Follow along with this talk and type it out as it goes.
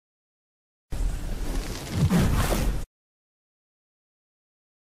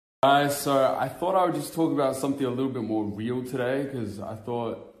So I thought I would just talk about something a little bit more real today because I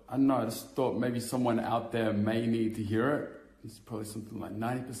just thought maybe someone out there may need to hear it. It's probably something like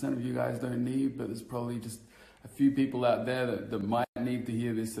 90% of you guys don't need, but there's probably just a few people out there that might need to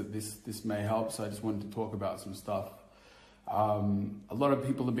hear this, that this may help. So I just wanted to talk about some stuff. A lot of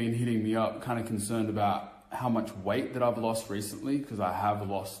people have been hitting me up kind of concerned about how much weight that I've lost recently because I have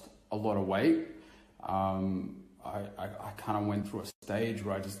lost a lot of weight. I kind of went through a stage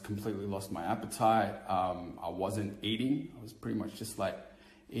where I just completely lost my appetite. I wasn't eating. I was pretty much just like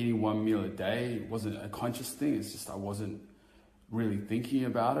eating one meal a day. It wasn't a conscious thing. It's just I wasn't really thinking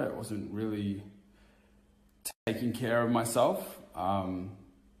about it. I wasn't really taking care of myself.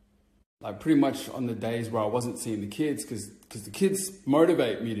 Like pretty much on the days where I wasn't seeing the kids, because the kids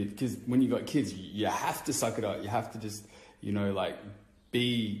motivate me to, because when you got kids, you have to suck it up. You have to just, like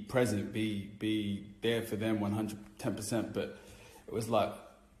be present, be there for them 110%. But it was like,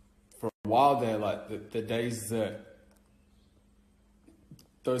 for a while there, like the days that,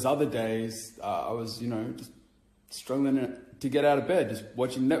 those other days, I was, just struggling to get out of bed, just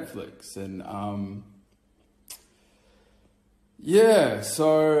watching Netflix. And yeah,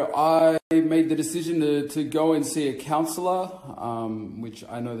 so I made the decision to go and see a counselor, which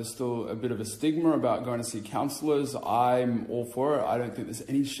I know there's still a bit of a stigma about going to see counselors. I'm all for it. I don't think there's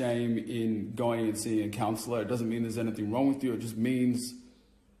any shame in going and seeing a counselor. It doesn't mean there's anything wrong with you. It just means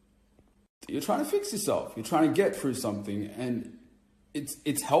that you're trying to fix yourself. You're trying to get through something, and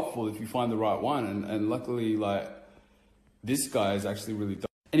it's helpful if you find the right one. And luckily, like, this guy is actually really dope.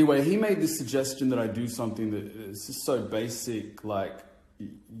 Anyway, he made this suggestion that I do something that is just so basic, like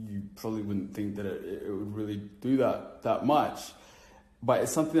you probably wouldn't think that it would really do that much. But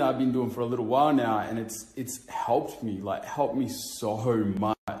it's something that I've been doing for a little while now, and it's helped me so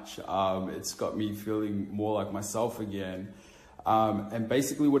much. It's got me feeling more like myself again. And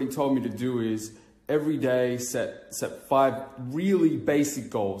basically what he told me to do is every day set 5 really basic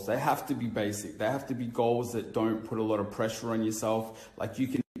goals. They have to be basic. They have to be goals that don't put a lot of pressure on yourself. Like, you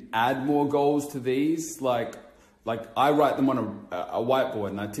can add more goals to these. Like I write them on a whiteboard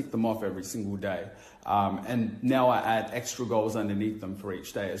and I tick them off every single day. And now I add extra goals underneath them for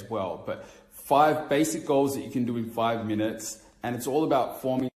each day as well. But 5 basic goals that you can do in 5 minutes. And it's all about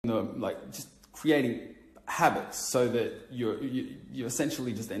forming just creating habits so that you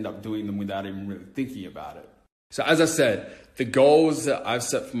essentially just end up doing them without even really thinking about it. So as I said, the goals that I've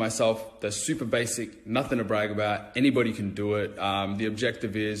set for myself, they're super basic, nothing to brag about. Anybody can do it. The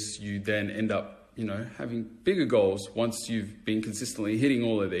objective is you then end up, having bigger goals once you've been consistently hitting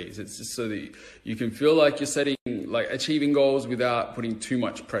all of these. It's just so that you can feel like you're achieving goals without putting too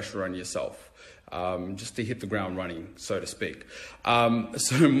much pressure on yourself. Just to hit the ground running, so to speak.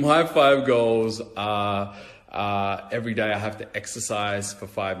 So my 5 goals are, every day I have to exercise for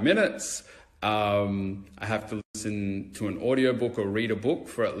 5 minutes. I have to listen to an audiobook or read a book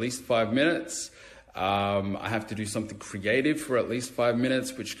for at least 5 minutes. I have to do something creative for at least 5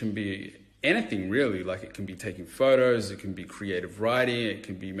 minutes, which can be anything really. Like, it can be taking photos, it can be creative writing, it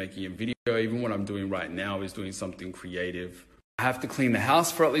can be making a video. Even what I'm doing right now is doing something creative. I have to clean the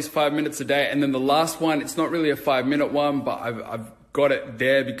house for at least 5 minutes a day. And then the last one, it's not really a 5-minute one, but I've got it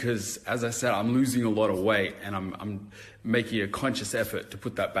there because, as I said, I'm losing a lot of weight and I'm making a conscious effort to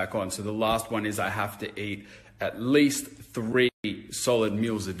put that back on. So the last one is I have to eat at least 3 solid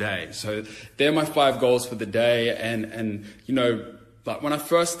meals a day. So they're my 5 goals for the day. And like when I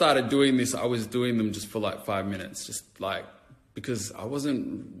first started doing this, I was doing them just for like 5 minutes, because I was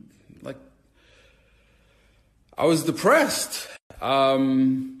depressed.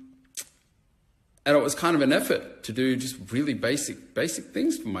 And it was kind of an effort to do just really basic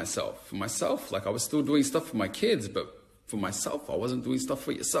things for myself. Like, I was still doing stuff for my kids, but for myself, I wasn't doing stuff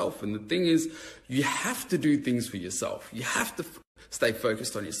for yourself. And the thing is, you have to do things for yourself. You have to stay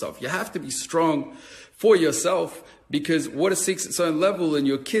focused on yourself. You have to be strong for yourself, because water seeks its own level and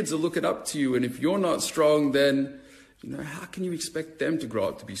your kids are looking up to you. And if you're not strong, then, how can you expect them to grow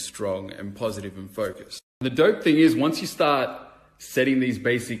up to be strong and positive and focused? The dope thing is, once you start setting these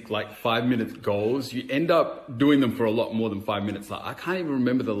basic 5-minute goals, you end up doing them for a lot more than 5 minutes. Like, I can't even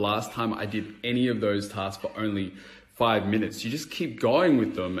remember the last time I did any of those tasks for only 5 minutes. You just keep going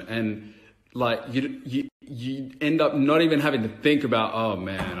with them, and you end up not even having to think about, oh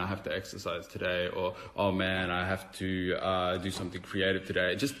man, I have to exercise today, or oh man, I have to do something creative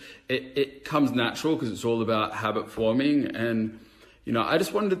today. It comes natural because it's all about habit forming. And I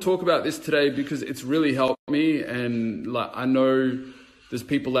just wanted to talk about this today because it's really helped me. And I know there's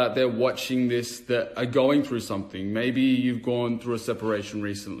people out there watching this that are going through something. Maybe you've gone through a separation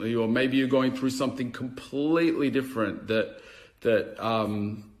recently, or maybe you're going through something completely different that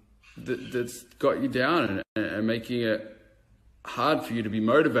that's got you down and making it hard for you to be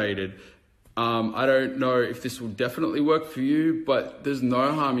motivated. I don't know if this will definitely work for you, but there's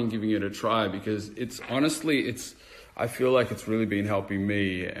no harm in giving it a try, because I feel like it's really been helping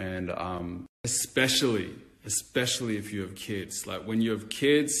me. And especially if you have kids. Like when you have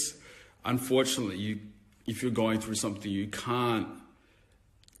kids, unfortunately, if you're going through something, you can't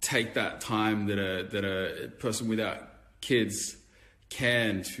take that time that a person without kids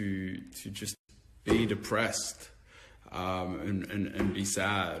can to just be depressed and be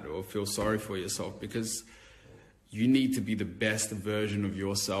sad or feel sorry for yourself, because you need to be the best version of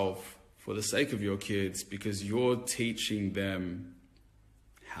yourself for the sake of your kids, because you're teaching them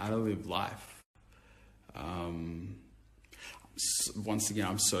how to live life. Once again,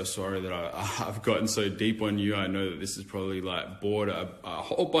 I'm so sorry that I've gotten so deep on you. I know that this is probably like bored a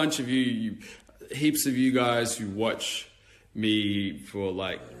whole bunch of you, heaps of you guys who watch me for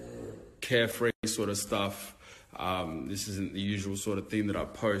like carefree sort of stuff. This isn't the usual sort of thing that I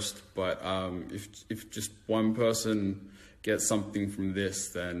post, but if just one person gets something from this,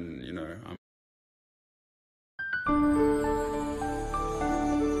 then, you know,